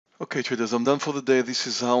Okay, traders, I'm done for the day. This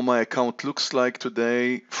is how my account looks like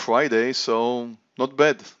today, Friday, so not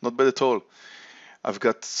bad at all. I'm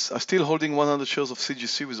still holding 100 shares of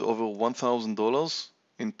CGC with over $1,000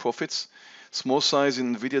 in profits. Small size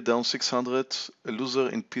in Nvidia down 600, a loser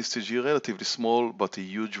in PSTG, relatively small, but a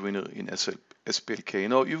huge winner in SPLK. You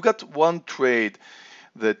know, you've got one trade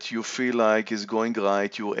that you feel like is going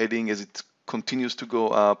right, you're adding as it continues to go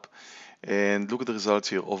up. And look at the results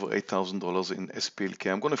here, over $8,000 in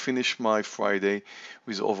SPLK. I'm going to finish my Friday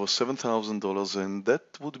with over $7,000, and that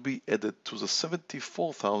would be added to the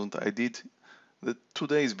 74,000 I did the 2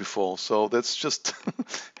 days before. So that's just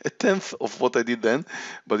a tenth of what I did then.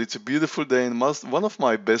 But it's a beautiful day and one of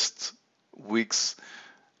my best weeks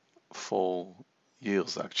for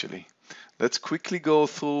years, actually. Let's quickly go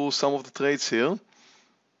through some of the trades here.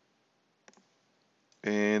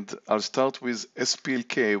 And I'll start with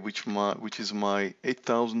SPLK, which is my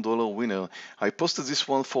 $8,000 winner. I posted this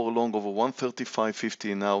one for long, over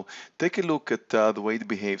 135.50. Now take a look at the way it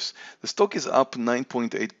behaves. The stock is up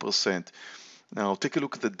 9.8%. Now take a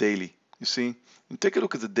look at the daily. You see, and take a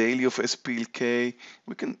look at the daily of SPLK.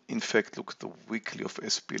 We can in fact look at the weekly of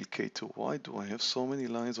SPLK too. Why do I have so many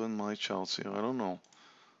lines on my charts here? I don't know.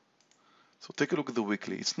 So take a look at the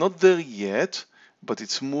weekly. It's not there yet, but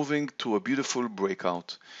it's moving to a beautiful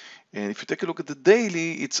breakout. And if you take a look at the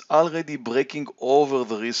daily, it's already breaking over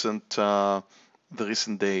the recent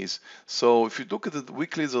days. So if you look at the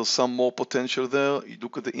weekly, there's some more potential there. You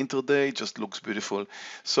look at the intraday, it just looks beautiful.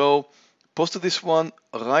 So posted this one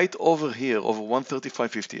right over here, over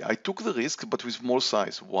 135.50. I took the risk, but with small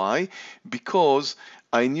size. Why? Because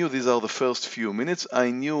I knew these are the first few minutes.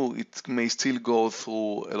 I knew it may still go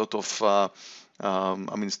through a lot of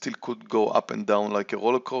still could go up and down like a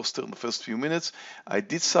roller coaster in the first few minutes. I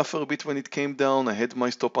did suffer a bit when it came down. I had my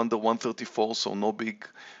stop under 134, so no big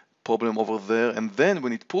problem over there. And then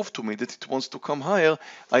when it proved to me that it wants to come higher,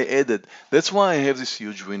 I added. That's why I have this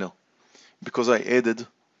huge winner, because I added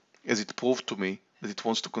as it proved to me that it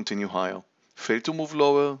wants to continue higher. Failed to move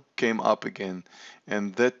lower, came up again.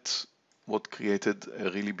 And that's what created a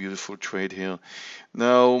really beautiful trade here.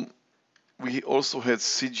 Now, we also had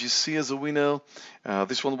CGC as a winner.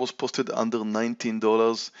 This one was posted under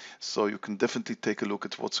 $19, so you can definitely take a look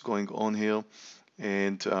at what's going on here.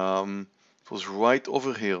 And it was right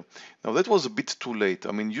over here. Now that was a bit too late.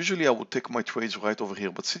 I mean, usually I would take my trades right over here,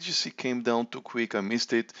 but CGC came down too quick. I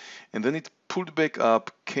missed it, and then it pulled back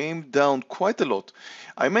up, came down quite a lot.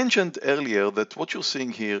 I mentioned earlier that what you're seeing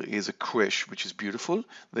here is a crash, which is beautiful.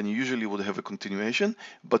 Then you usually would have a continuation,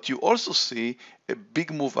 but you also see a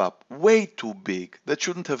big move up, way too big. That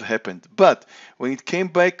shouldn't have happened. But when it came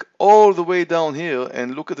back all the way down here,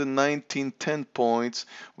 and look at the 1910 points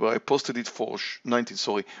where I posted it for 19,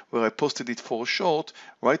 sorry, where I posted it for short,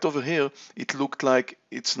 right over here, it looked like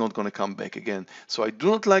it's not going to come back again. So I do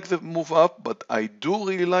not like the move up, but I do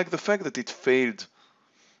really like the fact that it failed,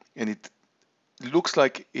 and it looks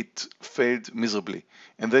like it failed miserably,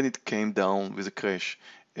 and then it came down with a crash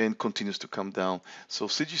and continues to come down. So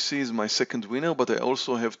CGC is my second winner, but I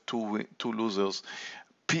also have two losers.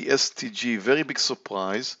 PSTG, very big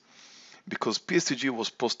surprise, because PSTG was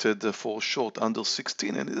posted for short under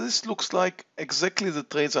 16, and this looks like exactly the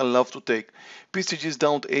trades I love to take. PSTG is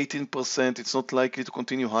down to 18%. It's not likely to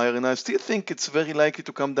continue higher, and I still think it's very likely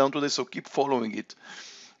to come down today, so keep following it.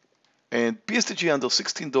 And PSTG under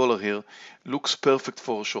 $16 here looks perfect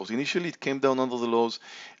for a short. Initially it came down under the lows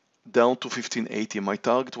down to 1580. My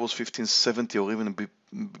target was 1570 or even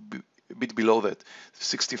a bit below that,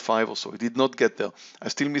 65 or so. It did not get there. I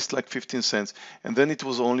still missed like 15 cents. And then it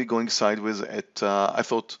was only going sideways at, I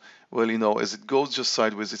thought, well, you know, as it goes just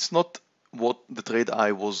sideways, it's not what the trade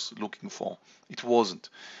I was looking for. It wasn't.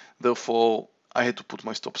 Therefore, I had to put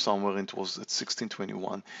my stop somewhere, and it was at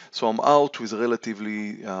 1621. So I'm out with a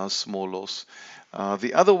relatively small loss.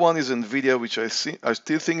 The other one is Nvidia, which I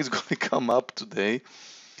still think is going to come up today.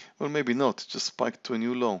 Well, maybe not, just spiked to a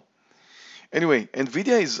new low. Anyway,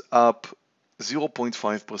 Nvidia is up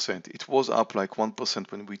 0.5%. It was up like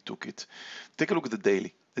 1% when we took it. Take a look at the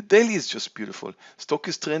daily. The daily is just beautiful. Stock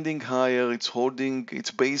is trending higher. It's holding,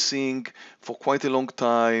 it's basing for quite a long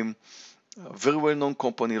time. Very well-known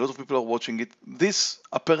company. A lot of people are watching it. This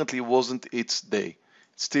apparently wasn't its day.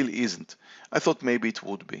 It still isn't. I thought maybe it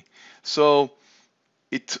would be. So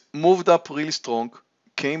it moved up really strong,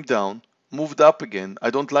 came down, moved up again. I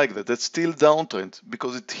don't like that. That's still downtrend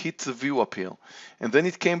because it hit the view up here. And then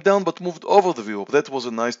it came down but moved over the view up. That was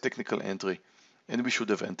a nice technical entry, and we should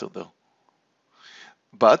have entered there.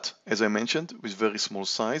 But as I mentioned, with very small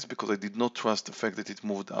size, because I did not trust the fact that it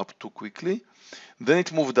moved up too quickly. Then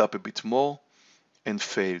it moved up a bit more and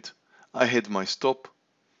failed. I had my stop.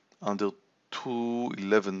 under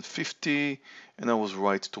 211.50, and I was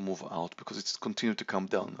right to move out because it's continued to come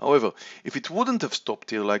down. However, if it wouldn't have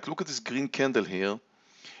stopped here, like look at this green candle here,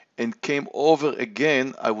 and came over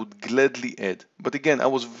again, I would gladly add. But again, I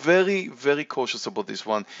was very, very cautious about this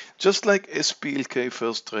one. Just like SPLK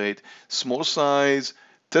first trade, small size,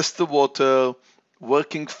 test the water,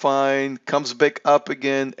 working fine, comes back up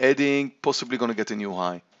again, adding, possibly going to get a new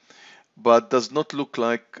high. But does not look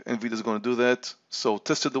like Nvidia is going to do that. So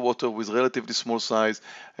tested the water with relatively small size,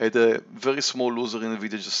 had a very small loser in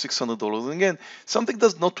Nvidia, just $600. And again, something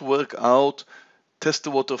does not work out, test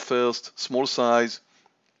the water first, small size.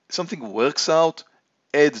 Something works out,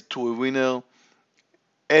 add to a winner,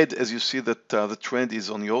 add as you see that the trend is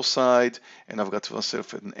on your side, and I've got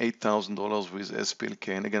myself at an $8,000 with SPLK,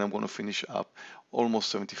 and again I'm going to finish up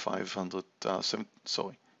almost $7,500,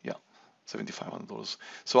 $7,500.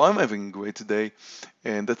 So I'm having a great day,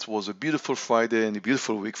 and that was a beautiful Friday and a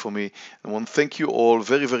beautiful week for me. I want to thank you all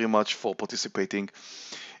very, very much for participating,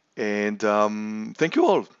 and thank you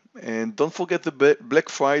all. And don't forget the Black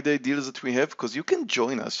Friday deals that we have, because you can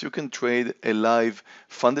join us. You can trade a live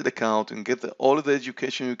funded account and get all of the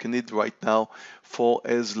education you can need right now for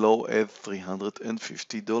as low as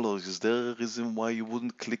 $350. Is there a reason why you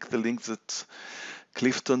wouldn't click the link that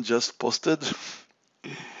Clifton just posted?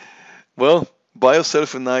 Well, buy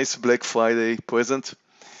yourself a nice Black Friday present,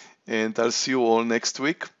 and I'll see you all next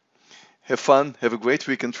week. Have fun. Have a great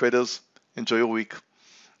weekend, traders. Enjoy your week.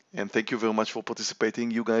 And thank you very much for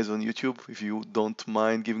participating, you guys on YouTube. If you don't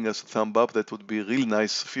mind giving us a thumb up, that would be really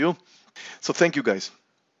nice of you. So thank you guys.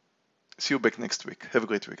 See you back next week. Have a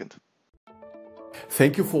great weekend.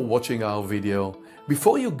 Thank you for watching our video.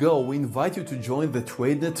 Before you go, we invite you to join the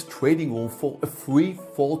Tradenet trading room for a free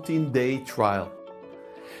 14-day trial.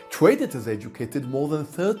 Tradenet has educated more than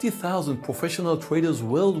 30,000 professional traders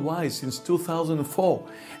worldwide since 2004,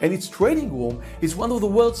 and its trading room is one of the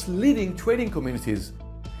world's leading trading communities.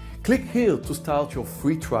 Click here to start your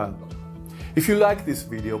free trial. If you like this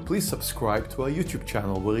video, please subscribe to our YouTube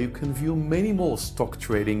channel where you can view many more stock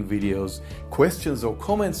trading videos. Questions or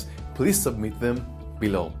comments, please submit them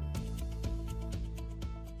below.